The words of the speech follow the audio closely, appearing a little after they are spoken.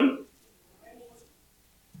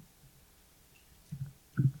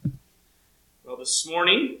This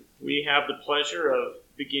morning we have the pleasure of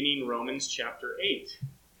beginning Romans chapter 8.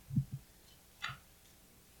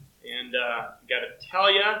 And I got to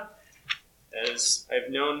tell you, as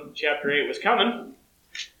I've known chapter 8 was coming,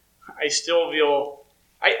 I still feel,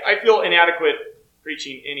 I feel inadequate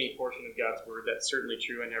preaching any portion of God's Word. That's certainly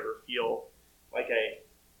true. I never feel like I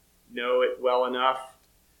know it well enough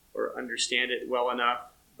or understand it well enough.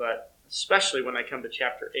 But especially when I come to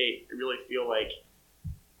chapter 8, I really feel like I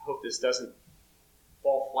hope this doesn't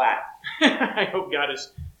fall flat. I hope God is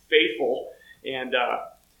faithful and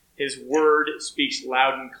His Word speaks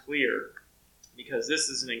loud and clear, because this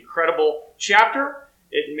is an incredible chapter.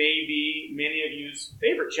 It may be many of you's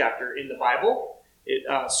favorite chapter in the Bible. It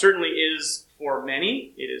certainly is for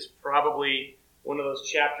many. It is probably one of those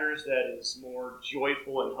chapters that is more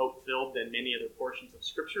joyful and hope-filled than many other portions of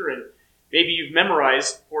Scripture. And maybe you've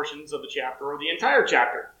memorized portions of the chapter or the entire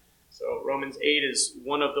chapter. So Romans 8 is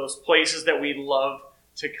one of those places that we love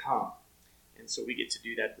to come. And so we get to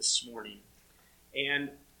do that this morning. And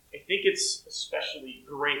I think it's especially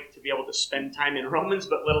great to be able to spend time in Romans,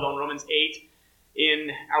 but let alone Romans 8,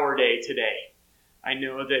 in our day today. I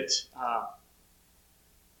know that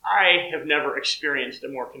I have never experienced a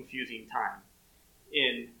more confusing time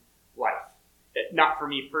in life. Not for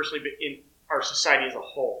me personally, but in our society as a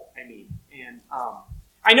whole, I mean. And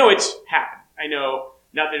I know it's happened. I know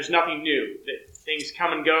there's nothing new. That things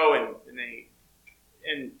come and go,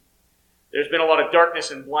 and there's been a lot of darkness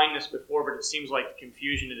and blindness before, but it seems like the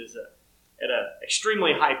confusion is at an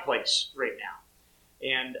extremely high place right now.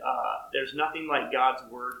 And there's nothing like God's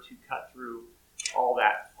Word to cut through all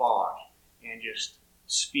that fog and just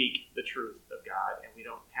speak the truth of God. And we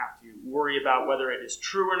don't have to worry about whether it is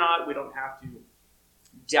true or not. We don't have to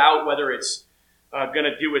doubt whether it's going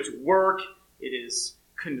to do its work. It is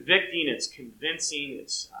convicting. It's convincing.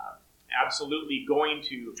 It's absolutely going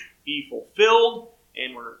to be fulfilled.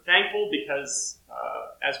 And we're thankful because,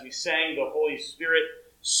 as we sang, the Holy Spirit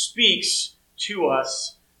speaks to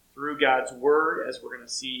us through God's Word, as we're going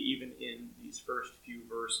to see even in these first few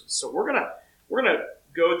verses. So we're gonna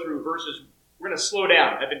go through verses. We're going to slow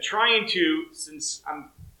down. I've been trying to, since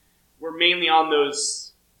we're mainly on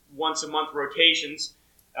those once-a-month rotations.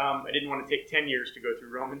 I didn't want to take 10 years to go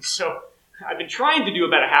through Romans, so I've been trying to do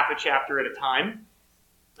about a half a chapter at a time,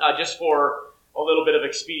 just for a little bit of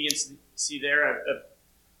expediency there of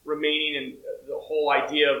remaining in the whole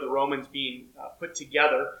idea of the Romans being put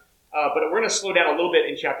together. But we're going to slow down a little bit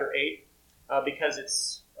in chapter 8 because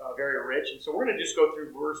it's very rich. And so we're going to just go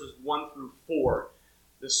through verses 1 through 4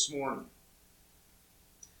 this morning.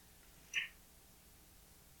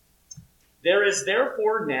 There is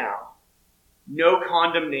therefore now no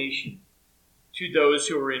condemnation to those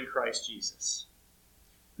who are in Christ Jesus,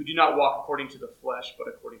 who do not walk according to the flesh, but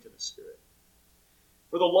according to the Spirit.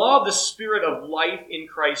 For the law of the Spirit of life in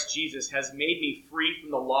Christ Jesus has made me free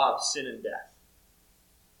from the law of sin and death.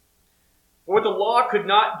 For what the law could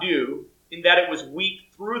not do, in that it was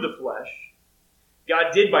weak through the flesh,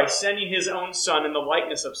 God did by sending His own Son in the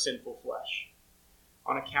likeness of sinful flesh,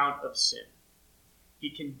 on account of sin. He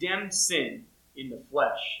condemned sin in the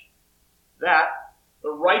flesh, that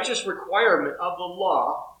the righteous requirement of the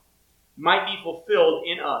law might be fulfilled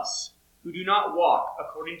in us, who do not walk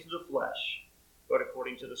according to the flesh, but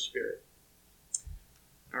according to the Spirit.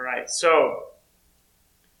 All right, so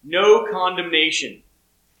no condemnation,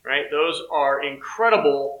 right? Those are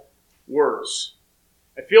incredible words.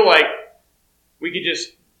 I feel like we could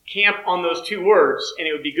just camp on those two words and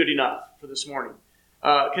it would be good enough for this morning.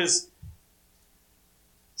 Because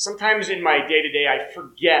sometimes in my day-to-day I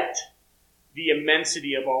forget the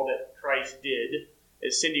immensity of all that Christ did,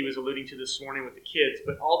 as Cindy was alluding to this morning with the kids,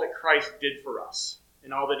 but all that Christ did for us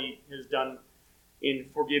and all that He has done in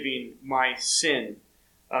forgiving my sin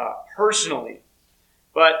personally.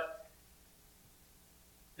 But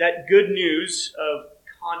that good news of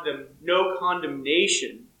no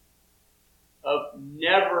condemnation, of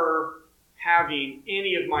never having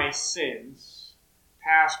any of my sins,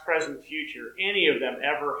 past, present, future, any of them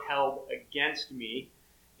ever held against me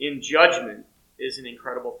in judgment, is an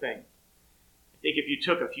incredible thing. I think if you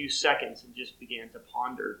took a few seconds and just began to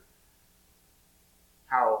ponder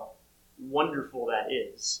how wonderful that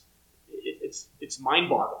is, it's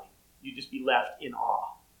mind-boggling. You'd just be left in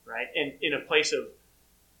awe, right? And in a place of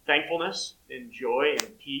thankfulness and joy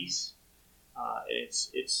and peace.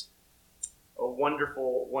 It's a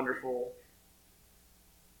wonderful, wonderful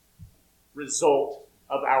result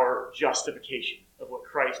of our justification, of what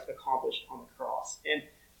Christ accomplished on the cross.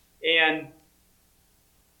 And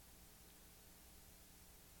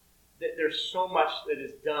there's so much that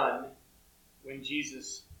is done when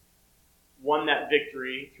Jesus won that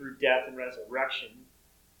victory through death and resurrection,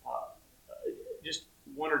 just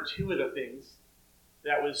one or two of the things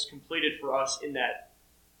that was completed for us in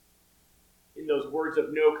those words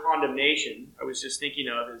of no condemnation, I was just thinking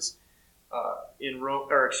of is in 1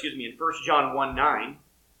 John 1:9.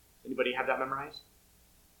 Anybody have that memorized?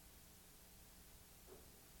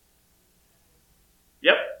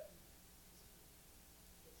 Yep.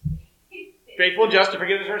 Faithful and just to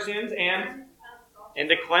forgive us our sins and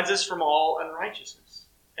to cleanse us from all unrighteousness.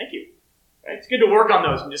 Thank you. Right? It's good to work on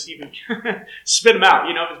those and just even spit them out.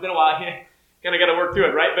 If it's been a while, you kind of got to work through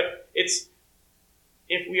it, right? But it's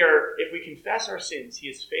if we confess our sins, He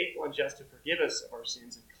is faithful and just to forgive us of our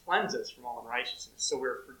sins and cleanse us from all unrighteousness. So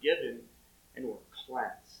we're forgiven and we're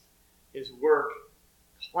cleansed. His work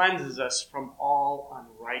cleanses us from all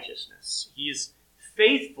unrighteousness. He is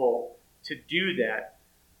faithful to do that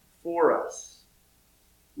for us.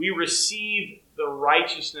 We receive the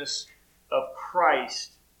righteousness of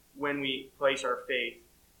Christ when we place our faith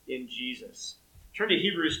in Jesus. Turn to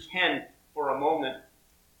Hebrews 10 for a moment.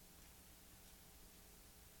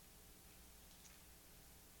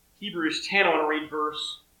 Hebrews 10, I want to read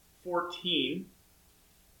verse 14.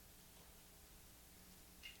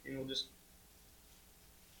 And we'll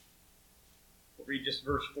read just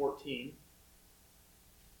verse 14.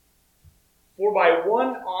 For by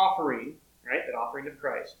one offering, right, that offering of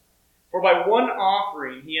Christ, for by one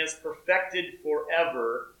offering He has perfected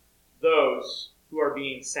forever those who are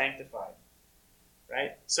being sanctified.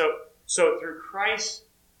 Right? So through Christ's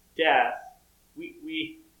death,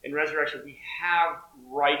 we in resurrection, we have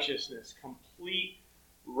righteousness, complete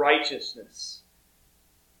righteousness.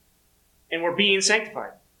 And we're being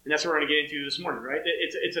sanctified. And that's what we're going to get into this morning, right?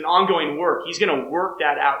 It's an ongoing work. He's going to work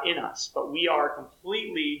that out in us. But we are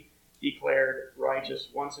completely declared righteous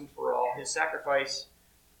once and for all. His sacrifice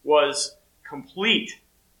was complete.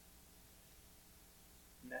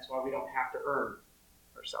 And that's why we don't have to earn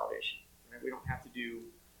our salvation. Right? We don't have to do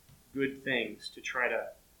good things to try to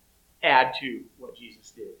add to what Jesus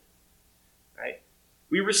did. Right?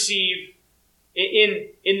 We receive in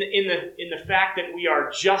the fact that we are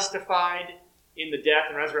justified in the death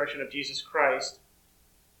and resurrection of Jesus Christ,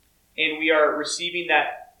 and we are receiving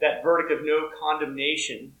that verdict of no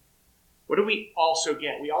condemnation. What do we also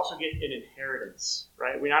get? We also get an inheritance,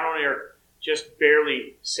 right? We not only are just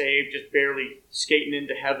barely saved, just barely skating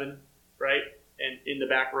into heaven, right? And in the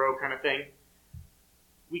back row kind of thing.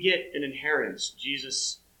 We get an inheritance.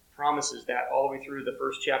 Jesus promises that all the way through the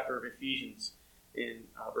first chapter of Ephesians in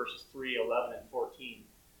verses 3, 11, and 14.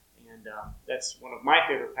 And that's one of my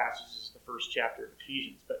favorite passages, the first chapter of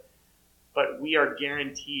Ephesians. But we are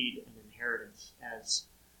guaranteed an inheritance as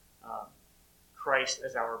Christ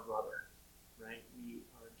as our brother, right? We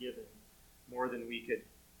are given more than we could,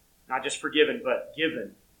 not just forgiven, but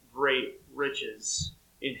given great riches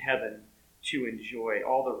in heaven to enjoy.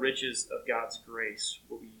 All the riches of God's grace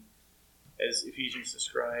will be, as Ephesians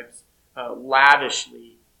describes,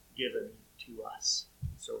 lavishly given to us.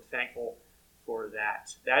 So thankful for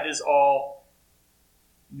that. That is all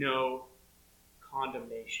no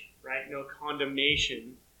condemnation, right? No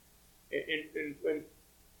condemnation. And when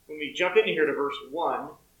we jump into here to verse 1,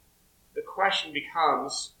 the question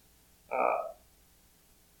becomes,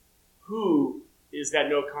 who is that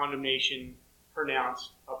no condemnation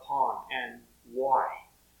pronounced upon, and why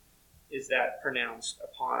is that pronounced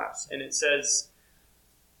upon us? And it says,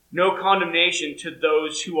 no condemnation to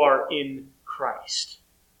those who are in Christ.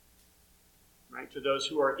 Right? To those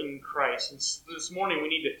who are in Christ. And so this morning we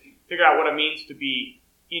need to figure out what it means to be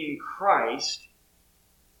in Christ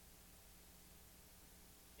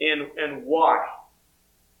and why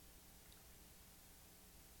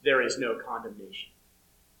there is no condemnation.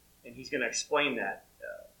 And he's going to explain that.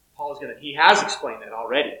 He has explained that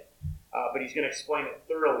already, but he's going to explain it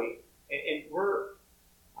thoroughly. And we're,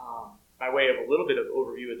 by way of a little bit of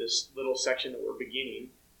overview of this little section that we're beginning,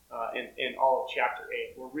 in all of chapter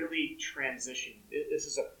 8. We're really transitioning. This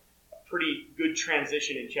is a pretty good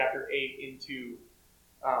transition in chapter 8 into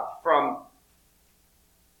from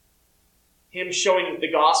him showing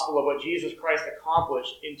the gospel of what Jesus Christ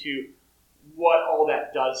accomplished into what all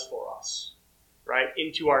that does for us, right?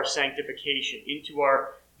 Into our sanctification, into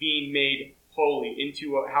our being made holy,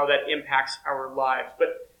 into how that impacts our lives. But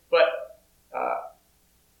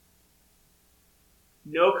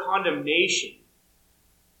no condemnation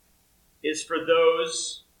is for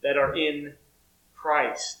those that are in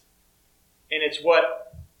Christ. And it's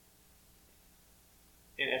what,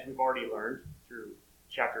 and as we've already learned through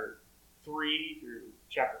chapter 3, through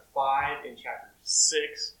chapter 5, and chapter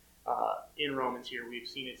 6 in Romans here, we've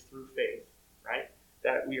seen it's through faith, right?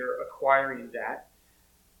 That we are acquiring that.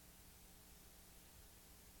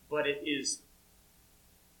 but it is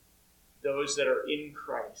those that are in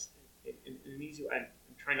Christ. I'm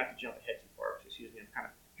trying not to jump ahead too far, so excuse me. I'm kind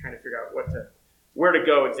of trying to figure out where to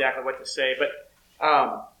go exactly, what to say. But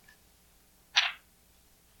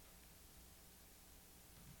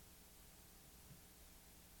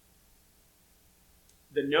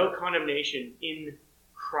the no condemnation in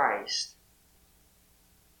Christ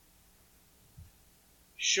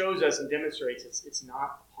shows us and demonstrates it's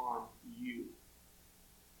not upon you.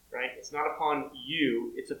 Right? It's not upon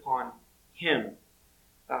you, it's upon Him.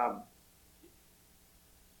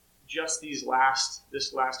 Just this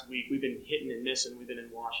last week, we've been hitting and missing. We've been in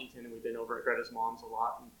Washington, and we've been over at Greta's mom's a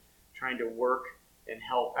lot and trying to work and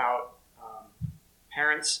help out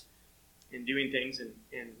parents and doing things. And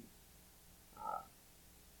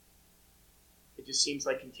it just seems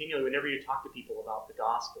like continually, whenever you talk to people about the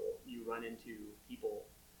gospel, you run into people,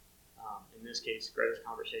 in this case, Greta's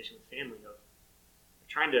conversation with family, of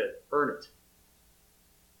trying to earn it.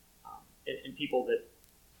 And people that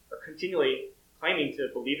are continually claiming to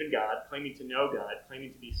believe in God, claiming to know God,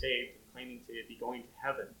 claiming to be saved, and claiming to be going to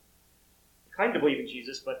heaven. They claim to believe in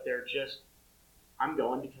Jesus, but they're just, I'm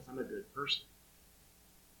going because I'm a good person.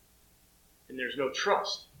 And there's no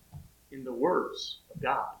trust in the words of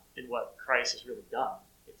God and what Christ has really done.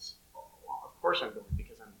 It's, well, of course I'm going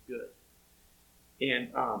because I'm good. And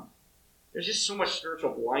there's just so much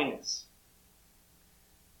spiritual blindness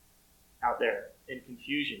out there and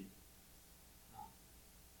confusion.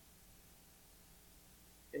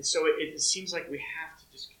 And so it seems like we have to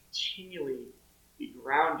just continually be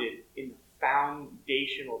grounded in the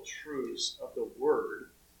foundational truths of the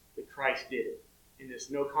Word that Christ did it. And this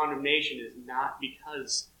no condemnation is not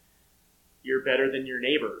because you're better than your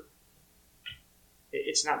neighbor.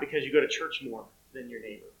 It's not because you go to church more than your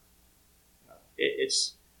neighbor.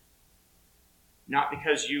 It's not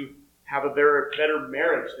because you have a better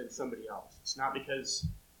marriage than somebody else. It's not because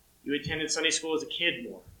you attended Sunday school as a kid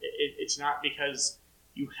more. It's not because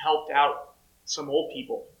you helped out some old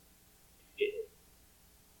people.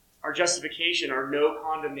 Our justification, our no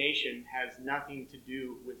condemnation, has nothing to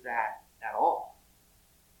do with that at all.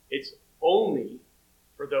 It's only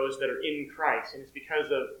for those that are in Christ. And it's because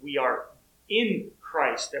we are in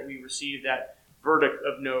Christ that we receive that verdict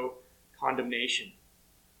of no condemnation.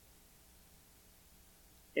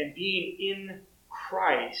 And being in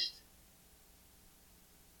Christ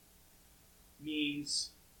means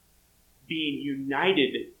being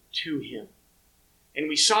united to Him. And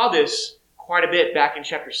we saw this quite a bit back in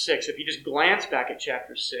chapter 6. If you just glance back at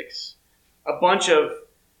chapter 6, a bunch of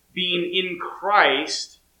being in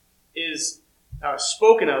Christ is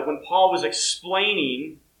spoken of when Paul was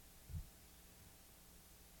explaining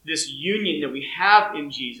this union that we have in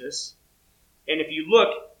Jesus. And if you look,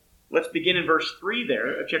 let's begin in verse 3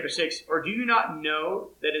 there of chapter 6. Or do you not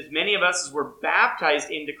know that as many of us as were baptized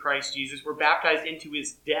into Christ Jesus were baptized into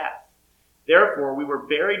His death? Therefore, we were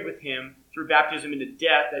buried with Him through baptism into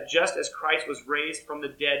death, that just as Christ was raised from the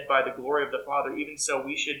dead by the glory of the Father, even so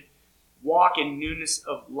we should walk in newness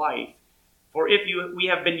of life. For if we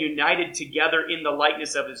have been united together in the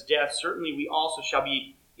likeness of His death, certainly we also shall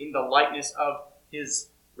be in the likeness of His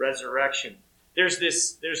resurrection. There's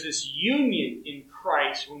this union in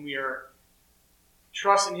Christ when we are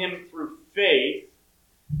trusting Him through faith.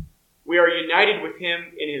 We are united with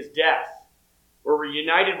Him in His death, where we're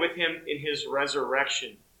united with Him in His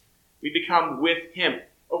resurrection. We become with Him,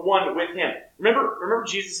 one with Him. Remember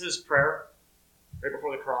Jesus' prayer right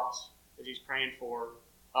before the cross, as He's praying for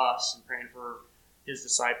us and praying for His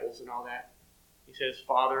disciples and all that. He says,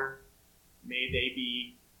 Father, may they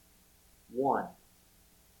be one.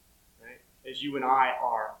 Right? As you and I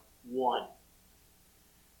are one.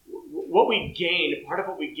 What we gain, part of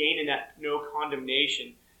what we gain in that no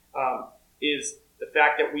condemnation, is the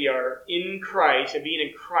fact that we are in Christ, and being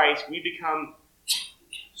in Christ, we become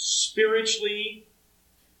spiritually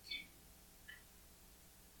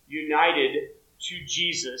united to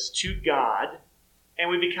Jesus, to God, and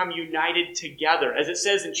we become united together. As it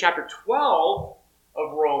says in chapter 12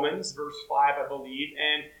 of Romans, verse 5, I believe,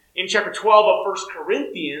 and in chapter 12 of 1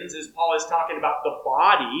 Corinthians, as Paul is talking about the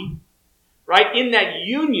body, right? In that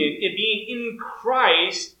union, it being in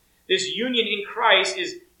Christ, this union in Christ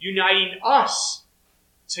is uniting us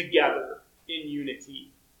together in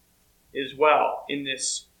unity as well, in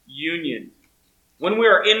this union. When we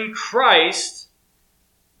are in Christ,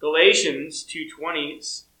 Galatians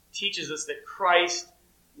 2:20 teaches us that Christ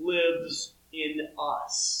lives in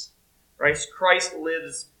us. Right? Christ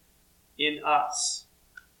lives in us.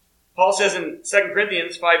 Paul says in 2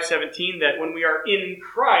 Corinthians 5:17 that when we are in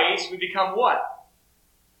Christ, we become what?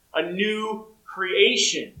 A new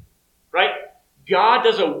creation. Right? God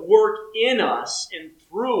does a work in us and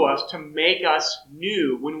through us to make us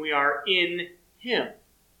new when we are in Him.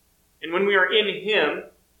 And when we are in Him,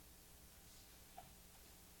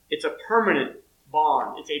 it's a permanent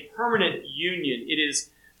bond. It's a permanent union.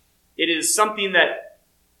 It is something that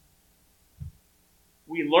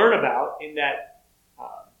we learn about in that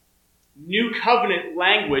new covenant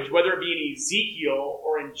language, whether it be in Ezekiel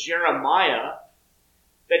or in Jeremiah,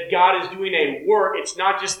 that God is doing a work. It's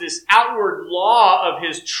not just this outward law of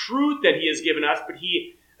His truth that He has given us, but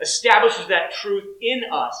He establishes that truth in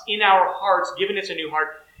us, in our hearts, giving us a new heart,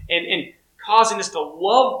 and causing us to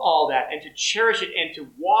love all that and to cherish it and to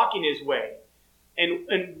walk in His way.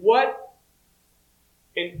 And what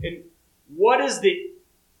is the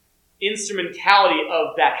instrumentality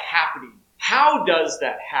of that happening? How does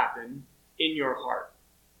that happen in your heart?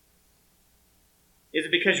 Is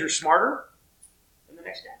it because you're smarter than the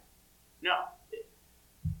next guy? No.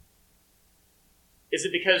 Is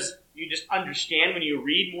it because you just understand when you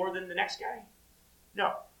read more than the next guy?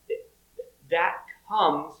 No. That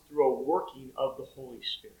comes through a working of the Holy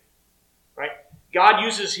Spirit. Right? God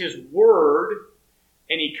uses His Word,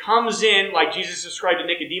 and He comes in, like Jesus described to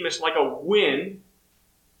Nicodemus, like a wind.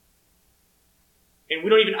 And we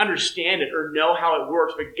don't even understand it or know how it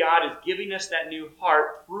works, but God is giving us that new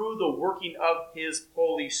heart through the working of His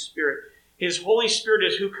Holy Spirit. His Holy Spirit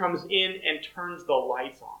is who comes in and turns the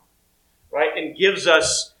lights on, right? And gives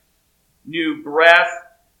us new breath,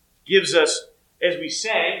 gives us, as we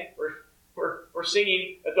sang, we're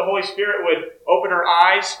singing that the Holy Spirit would open our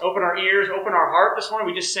eyes, open our ears, open our heart this morning.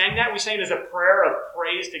 We just sang that. We sang it as a prayer of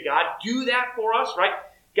praise to God. Do that for us, right?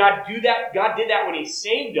 God, do that. God did that when He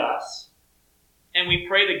saved us. And we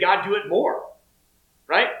pray that God do it more,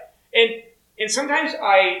 right? And sometimes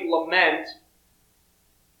I lament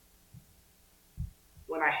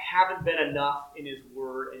when I haven't been enough in His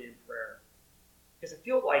Word and in prayer. Because I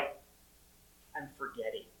feel like I'm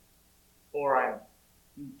forgetting. Or I'm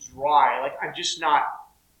dry. Like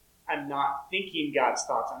I'm not thinking God's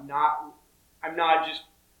thoughts. I'm not just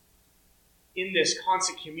in this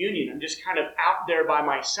constant communion. I'm just kind of out there by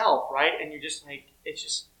myself, right? And you're just like, it's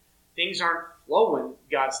just, things aren't flowing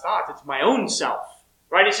God's thoughts. It's my own self,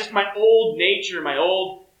 right? It's just my old nature, my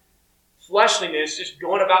old fleshliness, just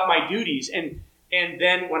going about my duties. And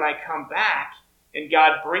then when I come back and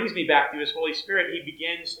God brings me back through His Holy Spirit, He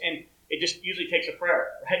begins, and it just usually takes a prayer,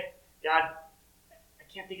 right? God,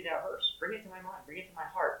 I can't think of that verse. Bring it to my mind. Bring it to my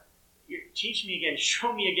heart. Teach me again.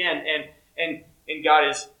 Show me again. And God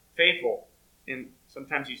is faithful. And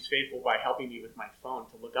sometimes He's faithful by helping me with my phone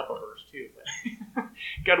to look up a verse too. But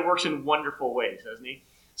God works in wonderful ways, doesn't He?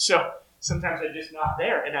 So sometimes I'm just not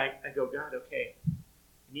there. And I go, God, okay,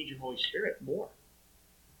 I need your Holy Spirit more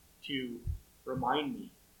to remind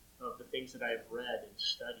me of the things that I've read and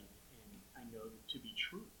studied and I know to be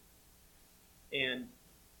true. And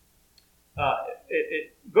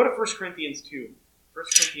go to 1 Corinthians 2. 1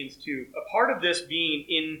 Corinthians 2. A part of this being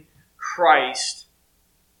in Christ,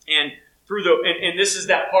 and through and this is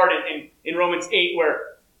that part in Romans 8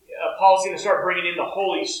 where Paul's going to start bringing in the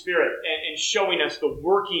Holy Spirit and showing us the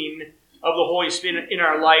working of the Holy Spirit in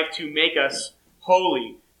our life to make us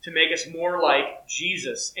holy, to make us more like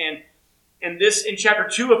Jesus. And this in chapter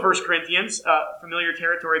 2 of 1 Corinthians, familiar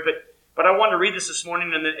territory, but I wanted to read this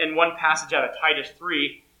morning in one passage out of Titus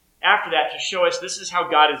 3. After that, to show us this is how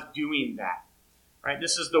God is doing that. Right?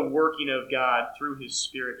 This is the working of God through His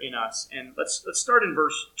Spirit in us. And let's start in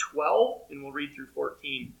verse 12, and we'll read through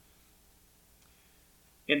 14.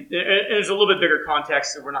 And there's a little bit bigger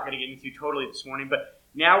context that we're not going to get into totally this morning. But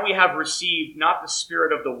now we have received not the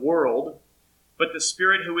spirit of the world, but the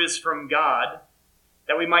Spirit who is from God,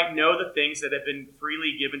 that we might know the things that have been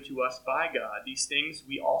freely given to us by God. These things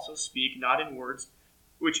we also speak, not in words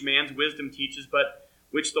which man's wisdom teaches, but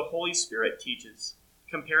which the Holy Spirit teaches,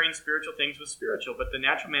 comparing spiritual things with spiritual. But the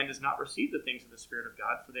natural man does not receive the things of the Spirit of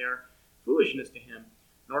God, for they are foolishness to him,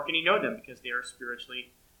 nor can he know them, because they are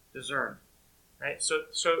spiritually discerned. Right? So,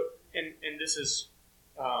 and this is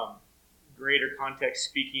greater context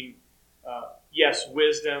speaking. Yes,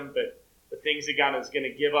 wisdom, but the things that God is going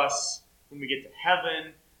to give us when we get to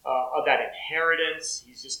heaven, of that inheritance.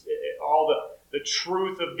 He's just all the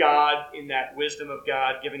truth of God in that wisdom of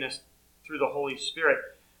God, giving us through the Holy Spirit.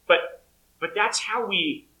 But that's how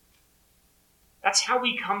we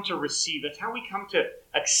come to receive. That's how we come to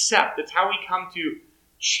accept. That's how we come to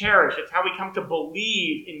cherish. It's how we come to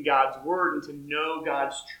believe in God's Word and to know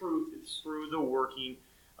God's truth. It's through the working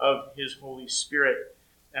of His Holy Spirit.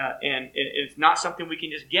 And it's not something we can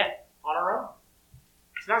just get on our own.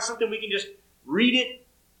 It's not something we can just read it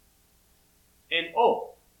and,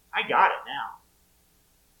 oh, I got it now.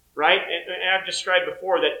 right? And I've described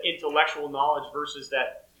before that intellectual knowledge versus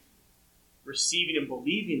that receiving and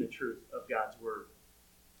believing the truth of God's word.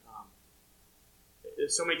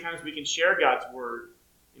 So many times we can share God's word,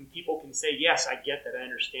 and people can say, yes, I get that, I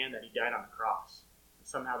understand that He died on the cross. And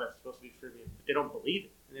somehow that's supposed to be true, but they don't believe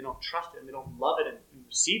it, and they don't trust it, and they don't love it and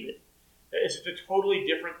receive it. It's a totally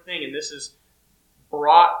different thing, and this is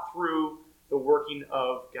brought through the working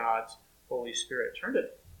of God's Holy Spirit. Turn to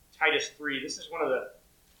Titus 3. This is one of the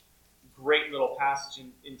great little passages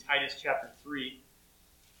in Titus chapter 3.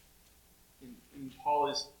 And Paul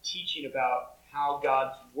is teaching about how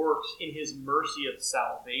God works in His mercy of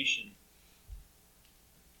salvation.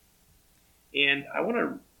 And I want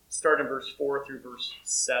to start in verse 4 through verse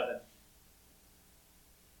 7.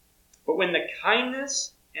 But when the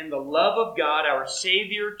kindness and the love of God, our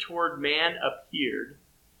Savior, toward man appeared,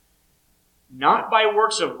 not by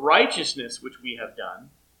works of righteousness which we have done,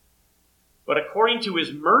 but according to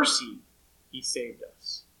His mercy He saved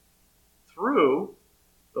us, through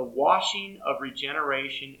the washing of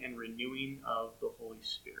regeneration and renewing of the Holy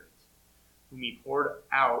Spirit, whom He poured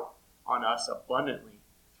out on us abundantly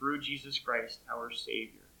through Jesus Christ our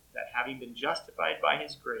Savior, that having been justified by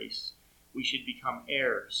His grace, we should become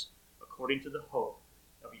heirs according to the hope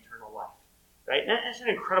of eternal life. Right? And that's an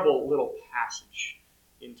incredible little passage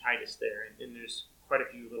in Titus there, and there's quite a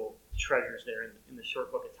few little treasures there in the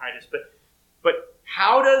short book of Titus. But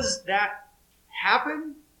how does that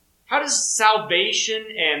happen? How does salvation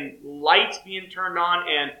and light being turned on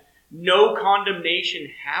and no condemnation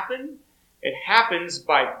happen? It happens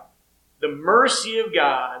by the mercy of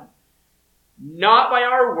God, not by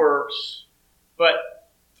our works, but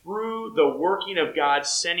through the working of God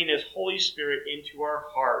sending His Holy Spirit into our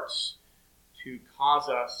hearts to cause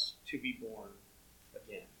us to be born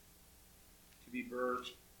again, to be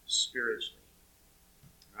birthed spiritually.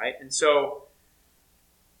 Right? And so,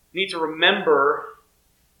 we need to remember,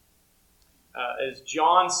 as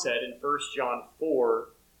John said in 1 John 4,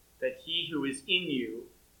 that he who is in you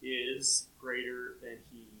is greater than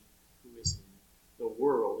he who is in the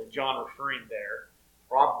world. And John referring there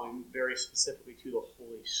probably very specifically to the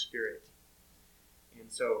Holy Spirit.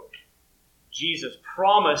 And so Jesus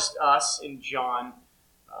promised us in John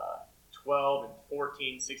 12 and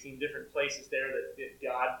 14, 16 different places there that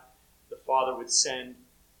God the Father would send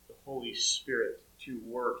the Holy Spirit to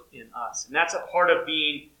work in us. And that's a part of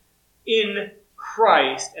being in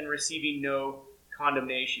Christ and receiving no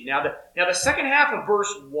condemnation. Now the second half of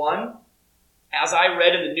verse 1, as I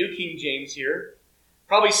read in the New King James here,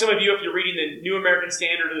 probably some of you, if you're reading the New American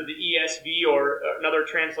Standard or the ESV or another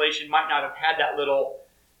translation, might not have had that little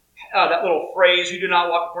phrase, "You do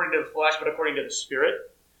not walk according to the flesh, but according to the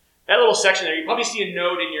Spirit." That little section there, you probably see a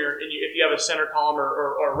note in your if you have a center column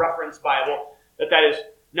or a reference Bible, that is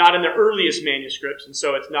not in the earliest manuscripts, and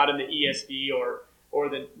so it's not in the ESV or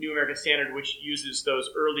the New American Standard, which uses those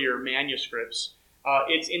earlier manuscripts.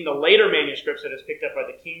 It's in the later manuscripts that is picked up by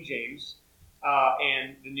the King James,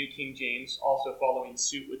 and the New King James also following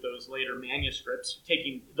suit with those later manuscripts,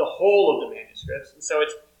 taking the whole of the manuscripts. And so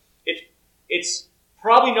it's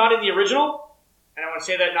probably not in the original, and I want to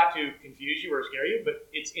say that not to confuse you or scare you, but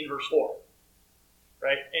it's in verse 4,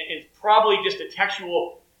 right? And it's probably just a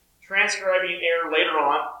textual transcribing error later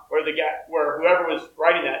on, where whoever was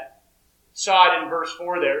writing that saw it in verse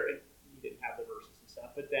 4 there, and he didn't have the verses and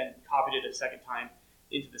stuff, but then copied it a second time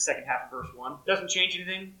into the second half of verse 1. Doesn't change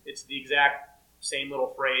anything. It's the exact same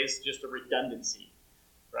little phrase, just a redundancy,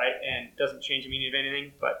 right? And doesn't change the meaning of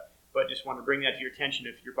anything, but just wanted to bring that to your attention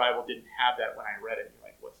if your Bible didn't have that when I read it. You're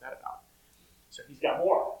like, what's that about? So he's got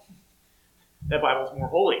more. That Bible's more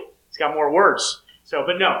holy. It's got more words. So,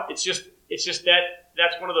 but no, it's just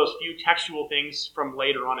that's one of those few textual things from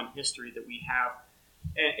later on in history that we have.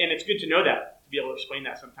 And it's good to know that, to be able to explain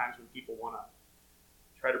that sometimes when people want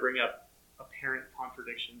to try to bring up apparent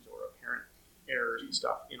contradictions or apparent errors and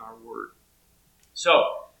stuff in our word.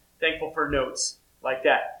 So, thankful for notes like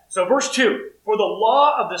that. So, verse 2, "For the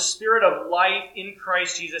law of the Spirit of life in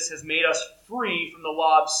Christ Jesus has made us free from the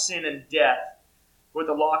law of sin and death. What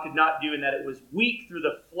the law could not do, in that it was weak through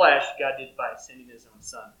the flesh, God did by sending His own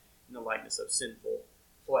Son in the likeness of sinful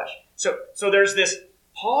flesh." So there's this,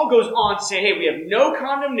 Paul goes on to say, hey, we have no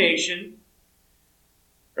condemnation,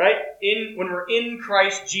 right? When we're in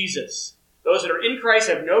Christ Jesus. Those that are in Christ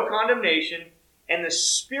have no condemnation, and the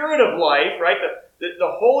Spirit of life, right?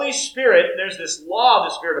 The Holy Spirit, there's this law of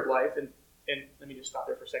the Spirit of life, and let me just stop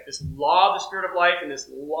there for a sec. This law of the Spirit of life and this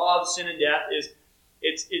law of sin and death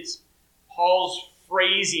it's Paul's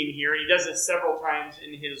phrasing here, and he does this several times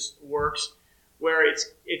in his works, where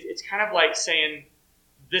it's kind of like saying,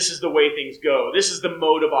 this is the way things go. This is the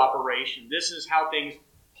mode of operation. This is how things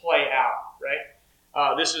play out,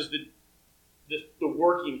 right? This is the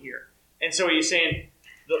working here. And so he's saying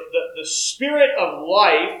the Spirit of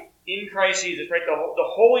life in Christ Jesus, right? The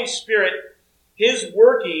Holy Spirit, His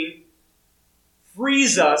working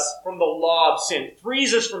frees us from the law of sin,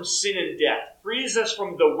 frees us from sin and death, frees us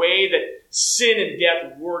from the way that sin and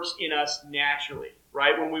death works in us naturally,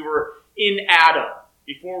 right? When we were in Adam,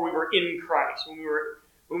 before we were in Christ,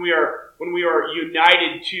 when we are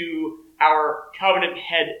united to our covenant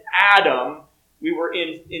head Adam, we were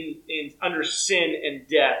in under sin and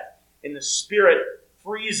death, and the Spirit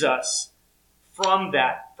frees us from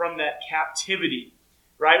that captivity.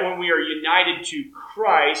 Right? When we are united to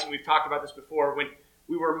Christ, and we've talked about this before, when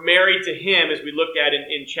we were married to Him, as we looked at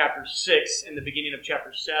in chapter 6 and the beginning of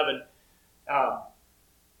chapter 7,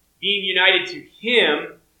 being united to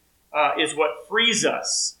Him is what frees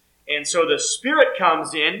us. And so the Spirit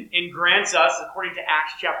comes in and grants us, according to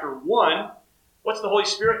Acts chapter 1, what's the Holy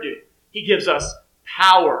Spirit do? He gives us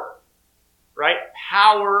power, right?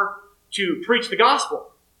 Power to preach the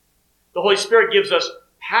gospel. The Holy Spirit gives us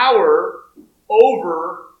power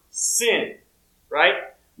over sin, right?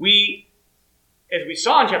 As we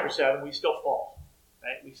saw in chapter 7, we still fall,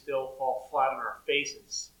 right? We still fall flat on our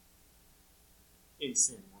faces in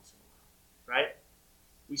sin once in a while, right?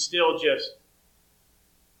 We still just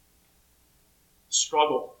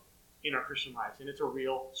struggle in our Christian lives, and it's a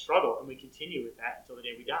real struggle, and we continue with that until the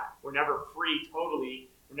day we die. We're never free totally,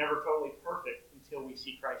 we're never totally perfect until we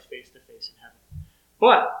see Christ face to face in heaven.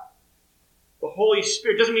 But the Holy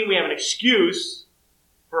Spirit doesn't mean we have an excuse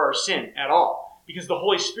for our sin at all, because the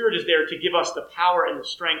Holy Spirit is there to give us the power and the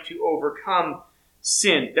strength to overcome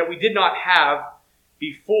sin that we did not have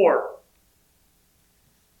before.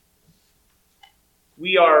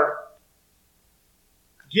 We are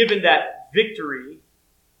given that victory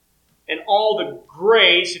and all the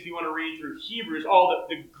grace, if you want to read through Hebrews, all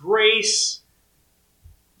the grace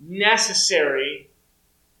necessary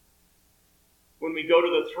when we go to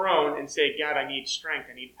the throne and say, God, I need strength,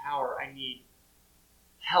 I need power, I need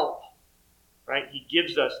help, right? He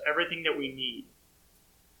gives us everything that we need.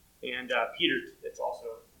 And Peter, it's also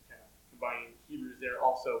kind of combining Hebrews there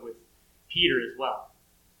also with Peter as well.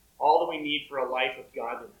 All that we need for a life of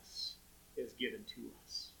godliness is given to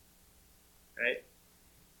us, right?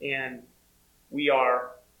 And we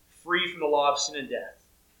are free from the law of sin and death.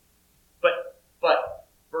 But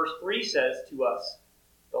verse 3 says to us,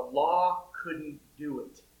 the law couldn't do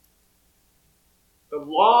it. The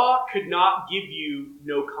law could not give you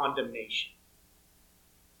no condemnation.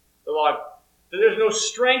 The law, there's no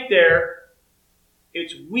strength there.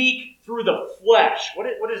 It's weak through the flesh. What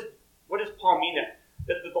does Paul mean there?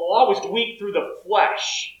 That the law was weak through the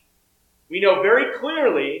flesh. We know very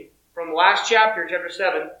clearly from the last chapter, chapter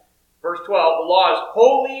 7, verse 12, the law is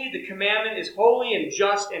holy, the commandment is holy and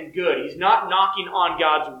just and good. He's not knocking on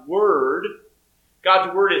God's word.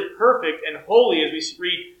 God's word is perfect and holy. As we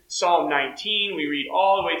read Psalm 19, we read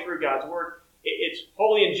all the way through God's word. It's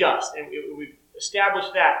holy and just, and we've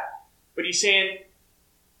established that. But he's saying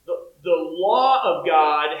the law of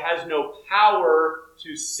God has no power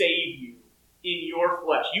to save you in your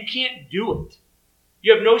flesh. You can't do it.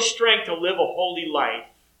 You have no strength to live a holy life.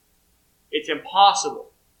 It's impossible,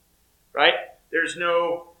 right? There's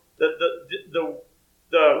no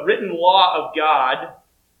the written law of God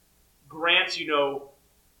grants you no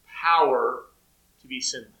power to be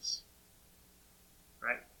sinless,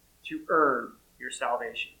 right? To earn your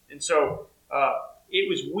salvation. And so it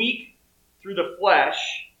was weak through the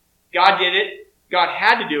flesh. God did it. God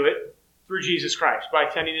had to do it through Jesus Christ by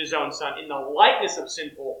sending His own Son in the likeness of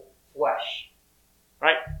sinful flesh,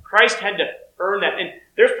 right? Christ had to earn that. And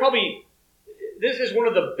this is one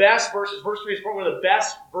of the best verses. Verse 3 is probably one of the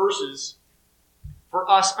best verses for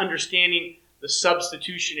us understanding the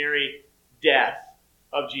substitutionary death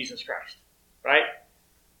of Jesus Christ, right?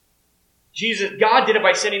 God did it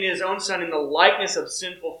by sending His own Son in the likeness of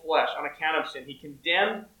sinful flesh on account of sin. He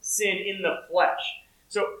condemned sin in the flesh.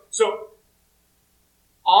 So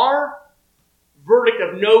our verdict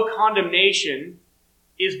of no condemnation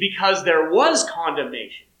is because there was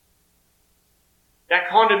condemnation. That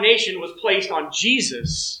condemnation was placed on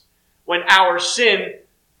Jesus when our sin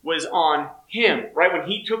was on Him, right? When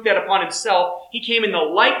He took that upon Himself, He came in the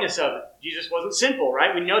likeness of it. Jesus wasn't sinful,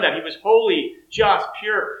 right? We know that. He was holy, just,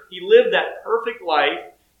 pure. He lived that perfect life.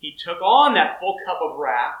 He took on that full cup of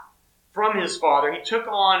wrath from His Father. He took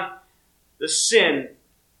on the sin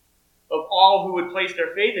of all who would place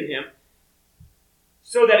their faith in Him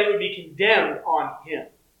so that it would be condemned on Him.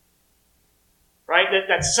 Right?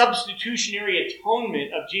 That substitutionary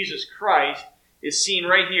atonement of Jesus Christ is seen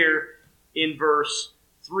right here in verse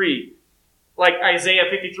 3. like Isaiah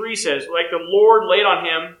 53 says, like the Lord laid on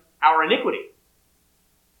him our iniquity.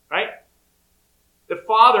 Right? The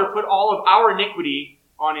Father put all of our iniquity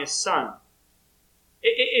on his Son.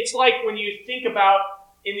 It's like when you think about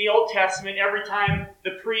in the Old Testament, every time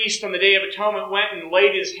the priest on the Day of Atonement went and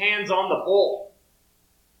laid his hands on the bull.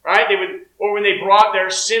 Right? Or when they brought their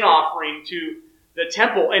sin offering to the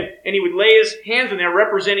temple, and he would lay his hands in there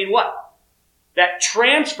representing what? That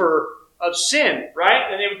transfer of sin,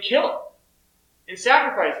 right? And they would kill it and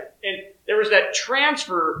sacrifice it. And there was that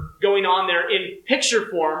transfer going on there in picture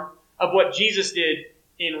form of what Jesus did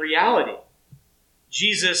in reality.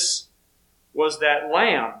 Jesus was that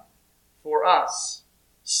lamb for us,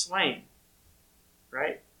 slain,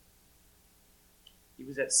 right? He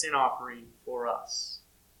was that sin offering for us.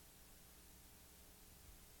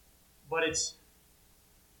 But it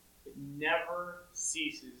never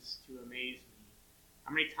ceases to amaze me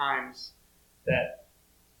how many times that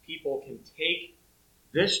people can take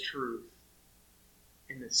this truth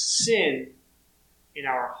and the sin in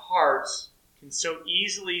our hearts can so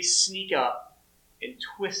easily sneak up and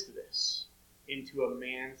twist this into a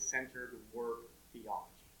man-centered work theology.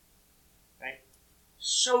 Right?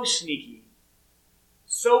 So sneaky,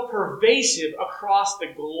 so pervasive across the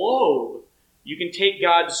globe, you can take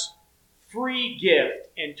God's free gift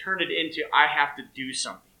and turn it into, I have to do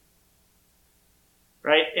something.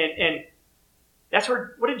 Right? And that's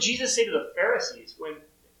where, what did Jesus say to the Pharisees when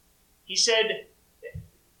he said,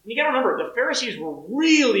 you got to remember, the Pharisees were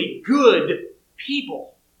really good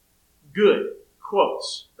people. Good,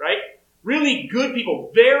 quotes, right? Really good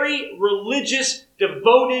people. Very religious,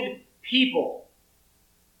 devoted people.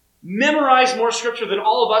 Memorized more scripture than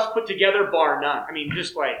all of us put together, bar none. I mean,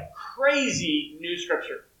 just like crazy new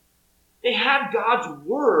scripture. They had God's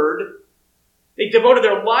word. They devoted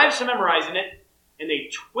their lives to memorizing it, and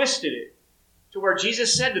they twisted it to where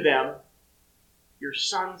Jesus said to them, you're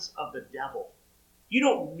sons of the devil. You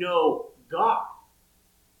don't know God.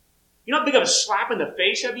 You know how big of a slap in the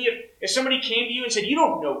face that'd be if somebody came to you and said, you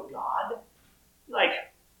don't know God? Like,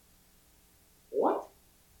 what?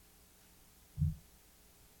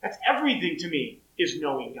 That's everything to me, is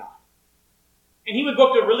knowing God. And he would go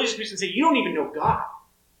up to a religious person and say, you don't even know God.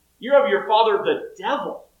 You're of your father, the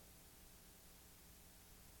devil.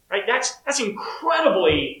 Right? That's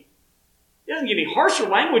incredibly, it doesn't get any harsher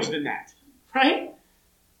language than that. Right?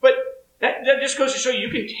 But that just goes to show you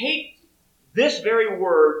can take this very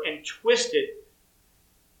word and twist it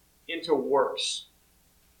into works.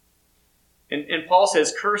 And Paul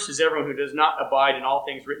says, cursed is everyone who does not abide in all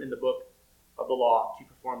things written in the book of the law to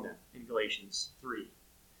perform them, in Galatians 3.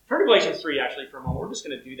 Turn to Galatians 3, actually, for a moment. We're just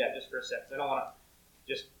going to do that just for a second. I don't want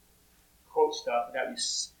to just quote stuff without you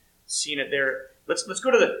seeing it there. Let's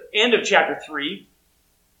go to the end of chapter 3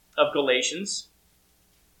 of Galatians,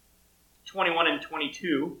 21 and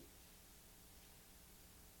 22.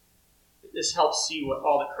 This helps see what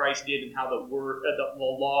all that Christ did and how the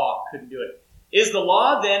law couldn't do it. Is the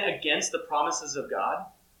law then against the promises of God?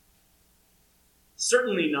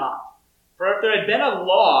 Certainly not. For if there had been a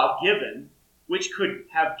law given which could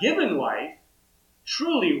have given life,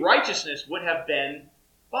 truly righteousness would have been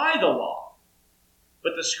by the law.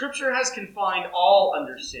 But the Scripture has confined all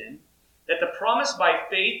under sin, that the promise by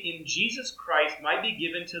faith in Jesus Christ might be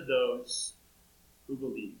given to those who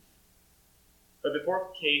believe. But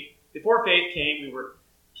before faith came, we were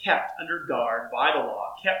kept under guard by the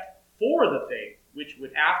law, kept for the faith which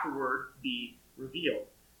would afterward be revealed.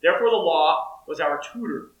 Therefore the law was our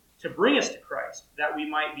tutor to bring us to Christ, that we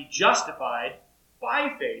might be justified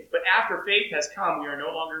by faith. But after faith has come, we are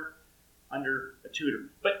no longer under a tutor.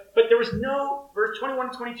 But there was no, verse 21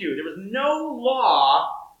 and 22, there was no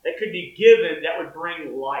law that could be given that would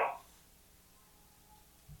bring life.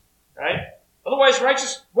 Right? Otherwise,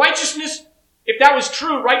 righteousness, if that was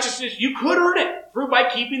true, righteousness, you could earn it through by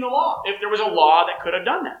keeping the law, if there was a law that could have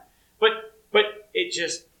done that. But it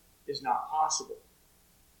just is not possible.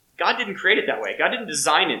 God didn't create it that way. God didn't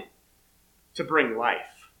design it to bring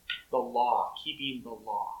life. The law, keeping the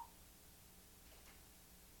law.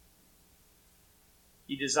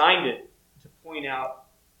 He designed it to point out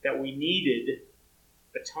that we needed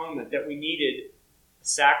atonement, that we needed a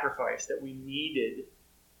sacrifice, that we needed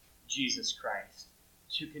Jesus Christ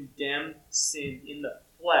to condemn sin in the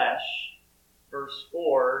flesh. Verse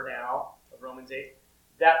 4 now of Romans 8.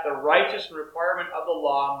 That the righteous requirement of the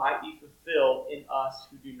law might be fulfilled in us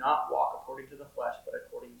who do not walk according to the flesh, but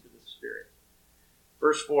according to the Spirit.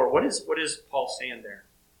 Verse 4, what is Paul saying there?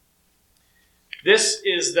 This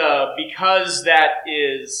is because that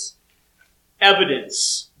is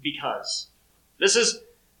evidence because. This is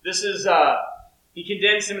He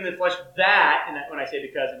condemns him in the flesh. That, and when I say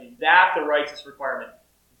because, I mean that the righteous requirement.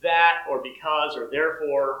 That, or because, or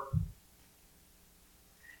therefore.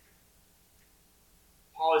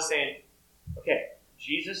 Paul is saying, okay,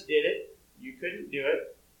 Jesus did it. You couldn't do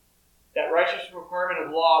it. That righteous requirement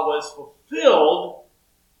of law was fulfilled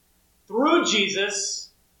through Jesus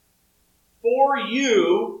for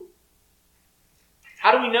you.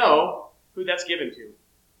 How do we know who that's given to?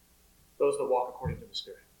 Those that walk according to the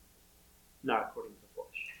Spirit, not according to the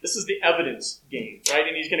flesh. This is the evidence game, right?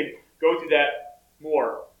 And he's going to go through that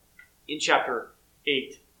more in chapter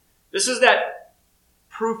 8. This is that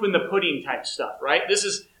proof in the pudding type stuff, right? This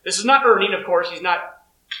is not earning, of course. He's not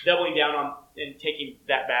doubling down on and taking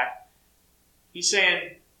that back. He's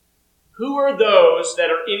saying, who are those that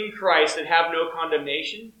are in Christ that have no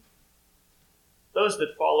condemnation? Those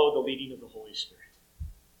that follow the leading of the Holy Spirit.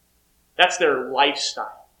 That's their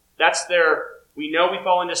lifestyle. That's we know we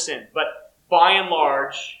fall into sin, but by and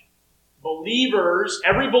large, believers,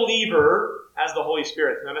 every believer has the Holy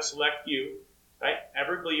Spirit. Not a select few, right?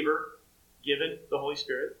 Every believer given the Holy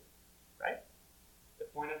Spirit, right? The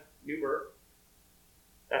point of new birth.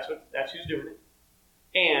 That's who's doing it.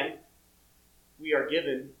 And we are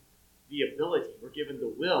given the ability, we're given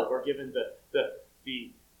the will, we're given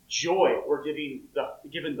the joy, we're given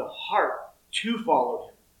the heart to follow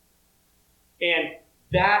him. And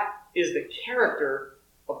that is the character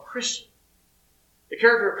of a Christian. The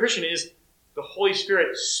character of a Christian is the Holy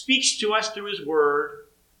Spirit speaks to us through his word,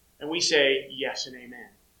 and we say yes and amen.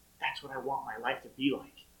 That's what I want my life to be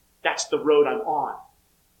like. That's the road I'm on.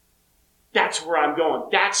 That's where I'm going.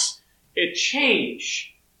 That's a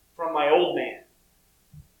change from my old man.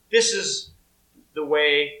 This is the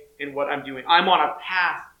way in what I'm doing. I'm on a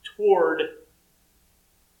path toward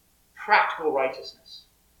practical righteousness.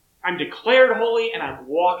 I'm declared holy and I'm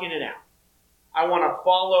walking it out. I want to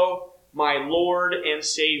follow my Lord and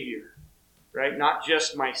Savior, right? Not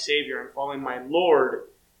just my Savior. I'm following my Lord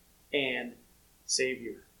and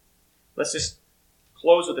Savior. Let's just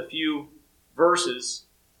close with a few verses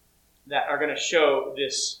that are going to show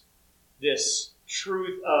this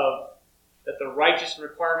truth of that the righteous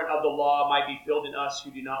requirement of the law might be filled in us who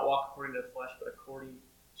do not walk according to the flesh, but according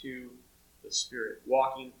to the Spirit.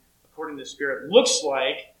 Walking according to the Spirit looks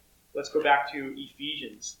like, let's go back to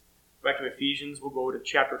Ephesians. Back to Ephesians, we'll go to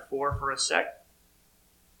chapter 4 for a sec.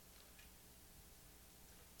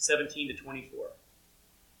 17 to 24.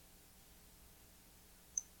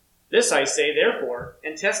 This I say, therefore,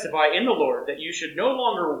 and testify in the Lord, that you should no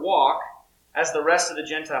longer walk as the rest of the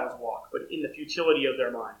Gentiles walk, but in the futility of their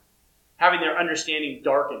mind, having their understanding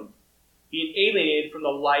darkened, being alienated from the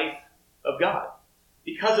life of God,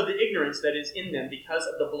 because of the ignorance that is in them, because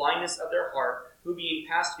of the blindness of their heart, who being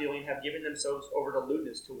past feeling have given themselves over to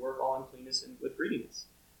lewdness, to work all uncleanness and with greediness.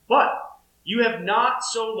 But you have not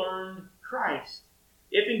so learned Christ,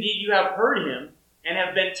 if indeed you have heard him, and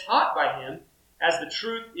have been taught by him, as the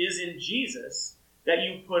truth is in Jesus, that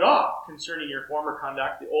you put off concerning your former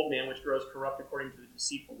conduct the old man which grows corrupt according to the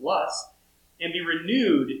deceitful lusts, and be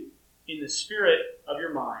renewed in the spirit of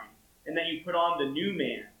your mind, and that you put on the new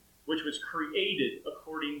man, which was created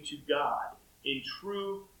according to God, in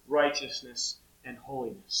true righteousness and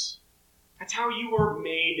holiness. That's how you were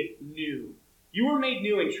made new. You were made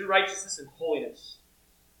new in true righteousness and holiness.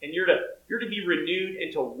 And you're to be renewed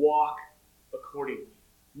and to walk accordingly.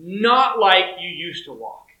 Not like you used to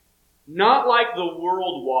walk. Not like the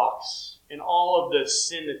world walks and all of the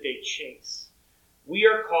sin that they chase. We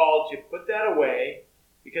are called to put that away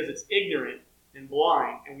because it's ignorant and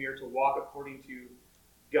blind, and we are to walk according to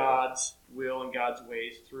God's will and God's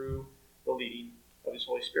ways through the leading of his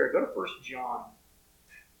Holy Spirit. Go to 1 John.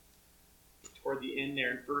 Toward the end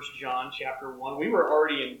there in 1 John chapter 1. We were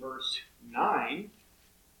already in verse 9.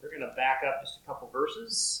 We're going to back up just a couple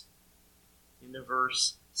verses into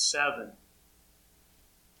verse 7.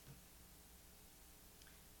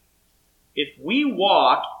 If we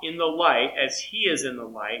walk in the light as he is in the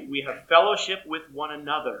light, we have fellowship with one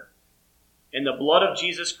another. And the blood of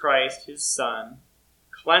Jesus Christ, his Son,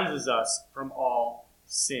 cleanses us from all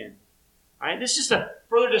sin. All right, this is just a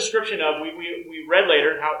further description of, we read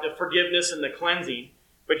later, how the forgiveness and the cleansing.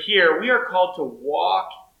 But here, we are called to walk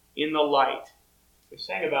in the light. We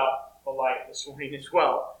sang about the light this morning as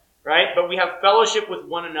well, right? But we have fellowship with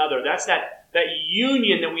one another. That's that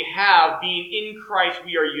union that we have being in Christ.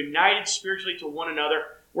 We are united spiritually to one another.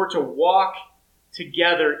 We're to walk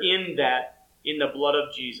together in the blood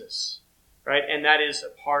of Jesus, right? And that is a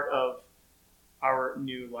part of our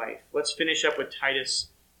new life. Let's finish up with Titus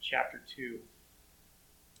chapter 2.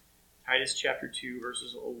 Titus chapter 2,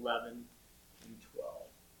 verses 11 and 12.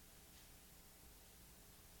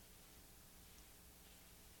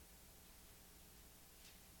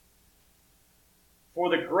 For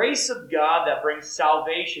the grace of God that brings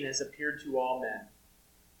salvation has appeared to all men,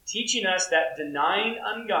 teaching us that denying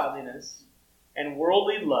ungodliness and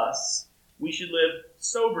worldly lusts, we should live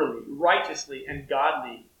soberly, righteously, and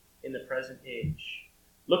godly in the present age,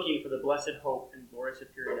 looking for the blessed hope and glorious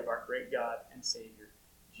appearing of our great God and Savior,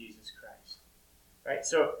 Jesus Christ. Right?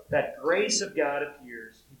 So that grace of God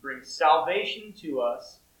appears. He brings salvation to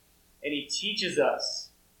us, and He teaches us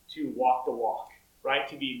to walk the walk, right?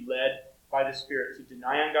 To be led by the Spirit, to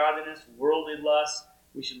deny ungodliness, worldly lust.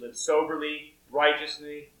 We should live soberly,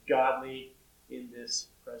 righteously, godly in this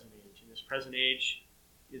present age. And this present age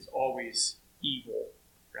is always evil,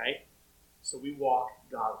 right? So we walk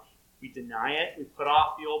godly. We deny it, we put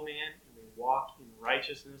off the old man, and we walk in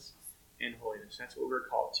righteousness and holiness. That's what we're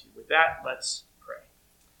called to. With that, let's pray.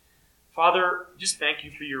 Father, just thank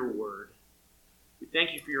you for your word. We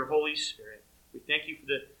thank you for your Holy Spirit. We thank you for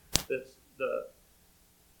the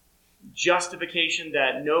justification,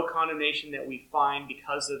 that no condemnation that we find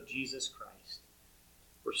because of Jesus Christ.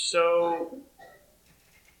 We're so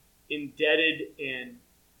indebted and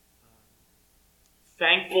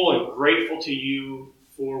thankful and grateful to you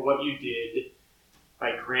for what you did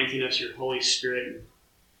by granting us your Holy Spirit and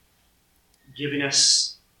giving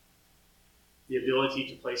us the ability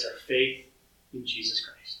to place our faith in Jesus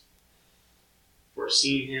Christ. For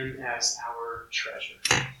seeing him as our treasure,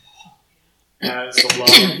 as the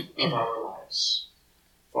love of our lives.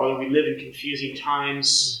 Father, we live in confusing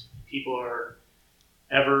times. People are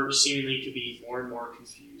ever seemingly to be more and more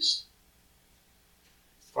confused.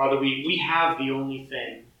 Father, we have the only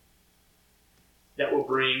thing that will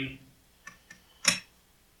bring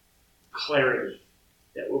clarity,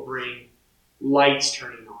 that will bring lights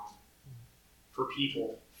turning on for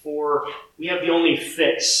people. We have the only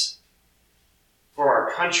fix for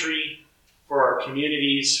our country, for our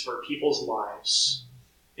communities, for people's lives.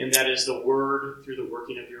 And that is the Word through the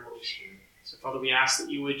working of your Holy Spirit. So, Father, we ask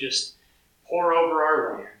that you would just pour over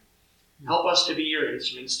our land. Help us to be your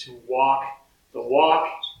instruments, to walk the walk,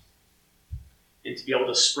 and to be able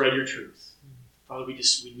to spread your truth. Father, we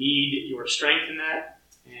need your strength in that,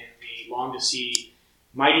 and we long to see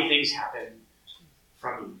mighty things happen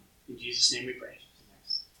from you. In Jesus' name we pray.